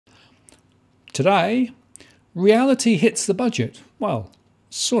today, reality hits the budget. Well,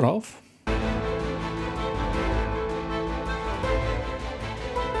 sort of.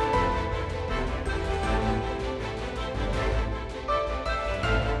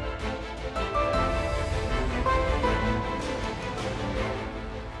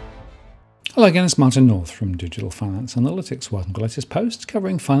 Hello again, it's Martin North from Digital Finance Analytics. Welcome to the latest post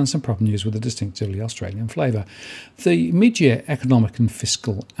covering finance and property news with a distinctively Australian flavour. The mid-year economic and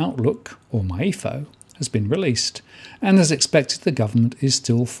fiscal outlook, or MYEFO, has been released, and as expected, the government is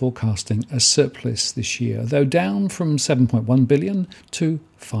still forecasting a surplus this year, though down from $7.1 billion to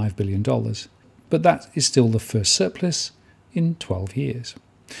 $5 billion. But that is still the first surplus in 12 years.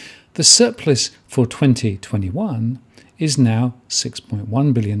 The surplus for 2021 is now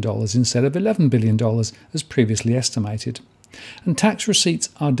 $6.1 billion instead of $11 billion as previously estimated. And tax receipts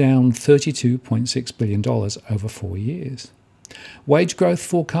are down $32.6 billion over 4 years. Wage growth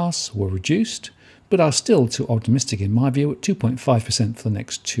forecasts were reduced, but are still too optimistic in my view at 2.5% for the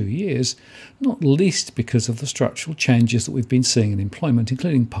next 2 years, not least because of the structural changes that we've been seeing in employment,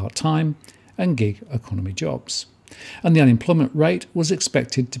 including part-time and gig economy jobs. And the unemployment rate was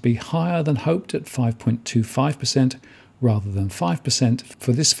expected to be higher than hoped at 5.25%, rather than 5%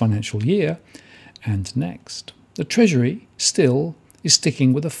 for this financial year and next. The Treasury still is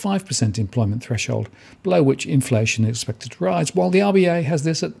sticking with a 5% employment threshold, below which inflation is expected to rise, while the RBA has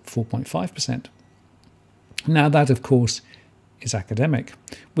this at 4.5%. Now that, of course, is academic,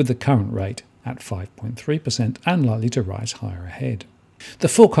 with the current rate at 5.3% and likely to rise higher ahead. The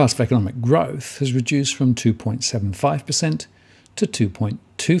forecast for economic growth has reduced from 2.75% to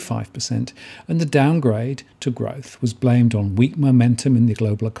 2.25%, and the downgrade to growth was blamed on weak momentum in the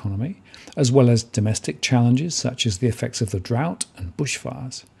global economy, as well as domestic challenges such as the effects of the drought and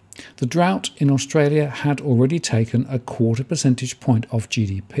bushfires. The drought in Australia had already taken a 0.25 percentage point off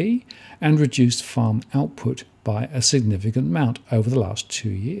GDP and reduced farm output by a significant amount over the last 2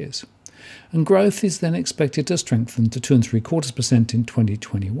 years. And growth is then expected to strengthen to 2.75% in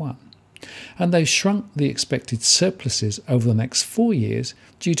 2021. And they shrunk the expected surpluses over the next 4 years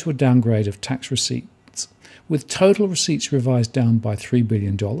due to a downgrade of tax receipts, with total receipts revised down by $3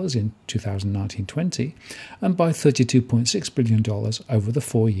 billion in 2019-20 and by $32.6 billion over the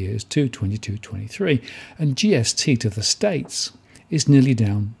 4 years to 22-23, and GST to the states is nearly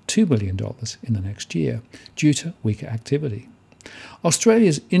down $2 billion in the next year due to weaker activity.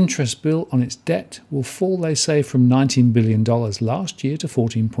 Australia's interest bill on its debt will fall, they say, from $19 billion last year to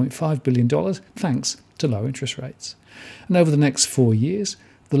 $14.5 billion, thanks to low interest rates. And over the next 4 years,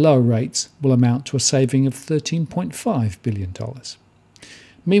 the lower rates will amount to a saving of $13.5 billion.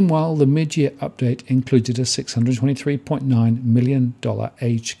 Meanwhile, the mid-year update included a $623.9 million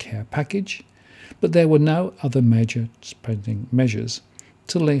aged care package, but there were no other major spending measures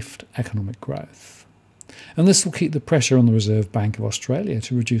to lift economic growth. And this will keep the pressure on the Reserve Bank of Australia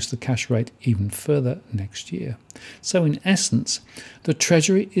to reduce the cash rate even further next year. So in essence, the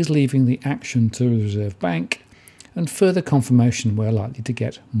Treasury is leaving the action to the Reserve Bank, and further confirmation we're likely to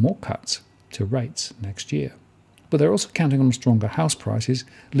get more cuts to rates next year. But they're also counting on stronger house prices,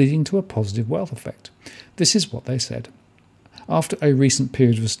 leading to a positive wealth effect. This is what they said. After a recent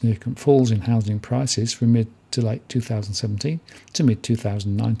period of significant falls in housing prices from mid to late 2017 to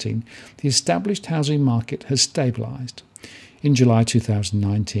mid-2019, the established housing market has stabilised. In July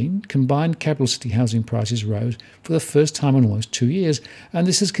 2019, combined capital city housing prices rose for the first time in almost 2 years, and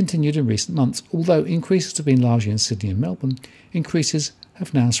this has continued in recent months. Although increases have been largely in Sydney and Melbourne, increases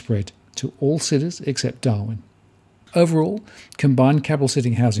have now spread to all cities except Darwin. Overall, combined capital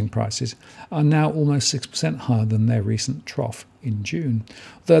city housing prices are now almost 6% higher than their recent trough in June,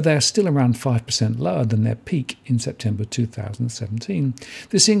 though they are still around 5% lower than their peak in September 2017.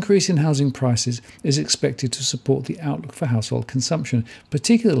 This increase in housing prices is expected to support the outlook for household consumption,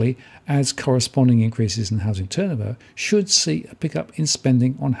 particularly as corresponding increases in housing turnover should see a pickup in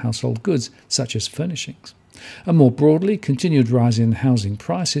spending on household goods such as furnishings. And more broadly, continued rise in housing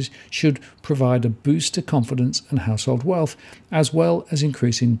prices should provide a boost to confidence and household wealth, as well as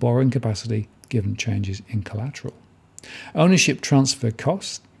increasing borrowing capacity given changes in collateral. Ownership transfer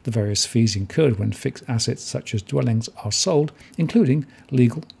costs, the various fees incurred when fixed assets such as dwellings are sold, including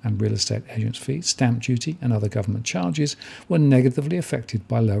legal and real estate agents' fees, stamp duty and other government charges, were negatively affected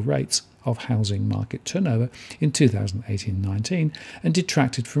by low rates of housing market turnover in 2018-19 and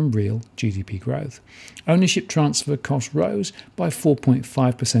detracted from real GDP growth. Ownership transfer costs rose by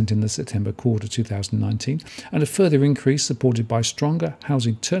 4.5% in the September quarter 2019, and a further increase supported by stronger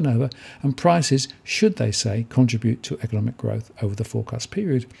housing turnover and prices should, they say, contribute to economic growth over the forecast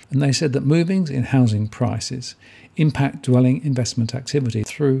period. And they said that movings in housing prices impact dwelling investment activity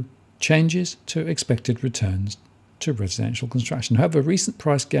through changes to expected returns to residential construction. However, recent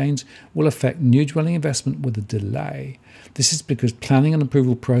price gains will affect new dwelling investment with a delay. This is because planning and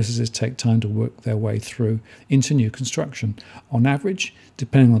approval processes take time to work their way through into new construction. On average,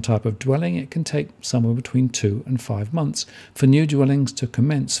 depending on the type of dwelling, it can take somewhere between 2 and 5 months for new dwellings to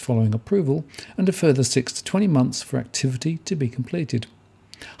commence following approval, and a further 6 to 20 months for activity to be completed.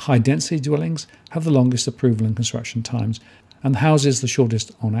 High-density dwellings have the longest approval and construction times, and houses the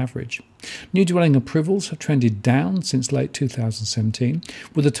shortest on average. New dwelling approvals have trended down since late 2017,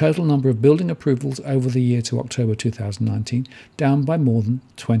 with the total number of building approvals over the year to October 2019 down by more than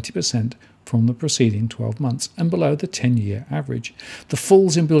 20% from the preceding 12 months and below the 10-year average. The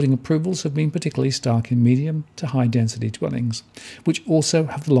falls in building approvals have been particularly stark in medium to high density dwellings, which also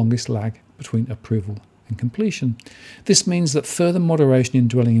have the longest lag between approval and completion. This means that further moderation in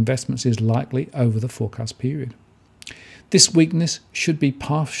dwelling investments is likely over the forecast period. This weakness should be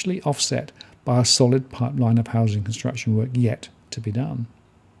partially offset by a solid pipeline of housing construction work yet to be done.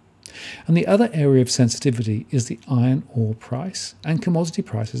 And the other area of sensitivity is the iron ore price and commodity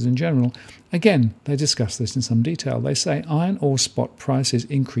prices in general. Again, they discuss this in some detail. They say iron ore spot prices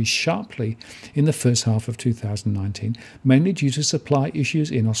increased sharply in the first half of 2019, mainly due to supply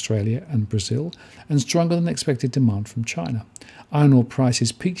issues in Australia and Brazil and stronger than expected demand from China. Iron ore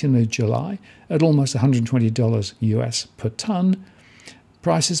prices peaked in July at almost $120 US per tonne.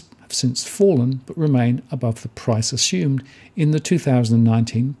 Prices have since fallen but remain above the price assumed in the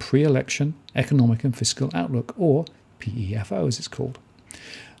 2019 pre-election Economic and Fiscal Outlook, or PEFO as it's called.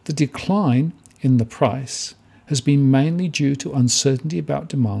 The decline in the price has been mainly due to uncertainty about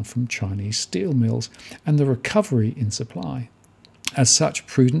demand from Chinese steel mills and the recovery in supply. As such,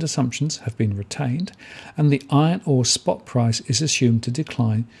 prudent assumptions have been retained, and the iron ore spot price is assumed to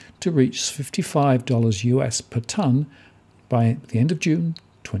decline to reach $55 US per tonne by the end of June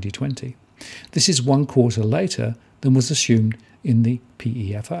 2020. This is 1 quarter later than was assumed in the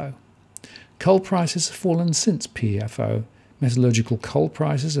PEFO. Coal prices have fallen since PEFO. Metallurgical coal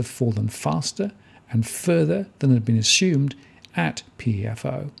prices have fallen faster and further than had been assumed at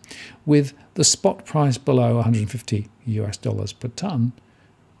PEFO, with the spot price below $150 US per tonne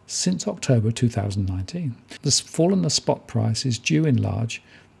since October 2019. This fall in the spot price is due in large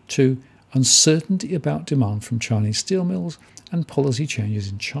to uncertainty about demand from Chinese steel mills and policy changes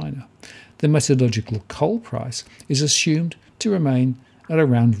in China. The metallurgical coal price is assumed to remain at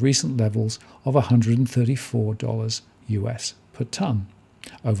around recent levels of $134 US per tonne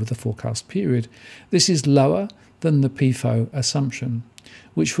over the forecast period. This is lower than the PEFO assumption,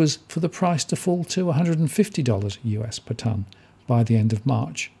 which was for the price to fall to $150 US per tonne by the end of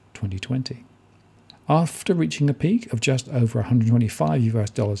March 2020. After reaching a peak of just over $125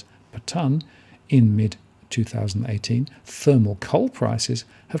 US per tonne in mid-2018, thermal coal prices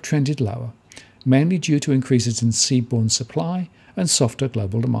have trended lower, mainly due to increases in seaborne supply and softer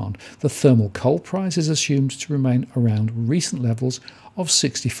global demand. The thermal coal price is assumed to remain around recent levels of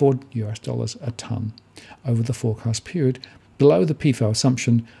 $64 US a tonne over the forecast period, below the PEFO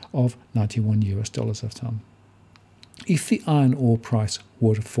assumption of $91 US a tonne. If the iron ore price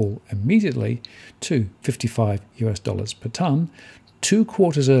were to fall immediately to $55 US per tonne, 2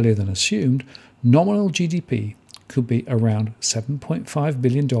 quarters earlier than assumed, nominal GDP could be around $7.5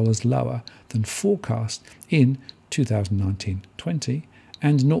 billion lower than forecast in 2019-20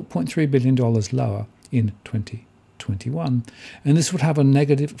 and $0.3 billion lower in 2021. And this would have a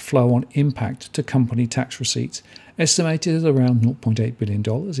negative flow-on impact to company tax receipts, estimated at around $0.8 billion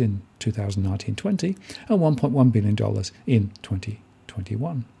in 2019-20 and $1.1 billion in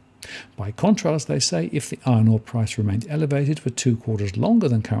 2021. By contrast, they say if the iron ore price remained elevated for 2 quarters longer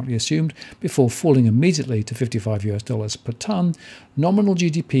than currently assumed, before falling immediately to $55 US per tonne, nominal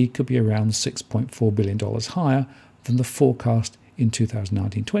GDP could be around $6.4 billion higher than the forecast in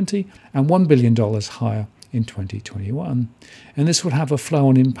 2019-20 and $1 billion higher in 2021. And this would have a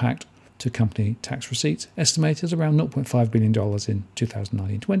flow-on impact to company tax receipts, estimated around $0.5 billion in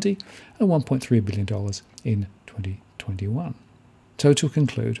 2019-20 and $1.3 billion in 2021. So to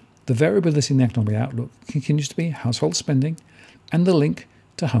conclude, the variability in the economic outlook continues to be household spending and the link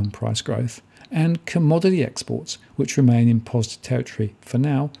to home price growth, and commodity exports, which remain in positive territory for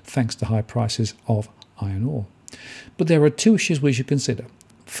now thanks to high prices of iron ore. But there are 2 issues we should consider.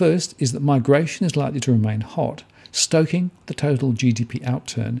 First is that migration is likely to remain hot, stoking the total GDP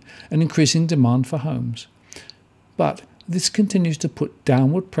outturn and increasing demand for homes. But this continues to put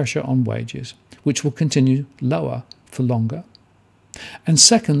downward pressure on wages, which will continue lower for longer. And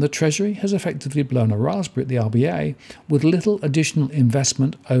second, the Treasury has effectively blown a raspberry at the RBA with little additional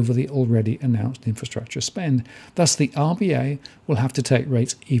investment over the already announced infrastructure spend. Thus, the RBA will have to take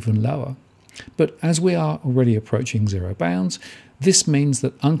rates even lower. But as we are already approaching zero bounds, this means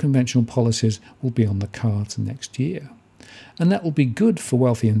that unconventional policies will be on the cards next year. And that will be good for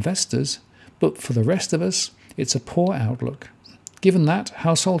wealthy investors, but for the rest of us, it's a poor outlook. Given that,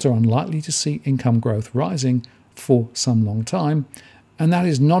 households are unlikely to see income growth rising for some long time, and that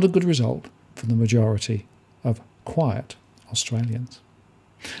is not a good result for the majority of quiet Australians.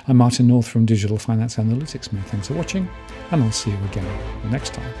 I'm Martin North from Digital Finance Analytics. Many thanks for watching, and I'll see you again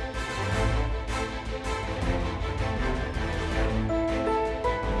next time.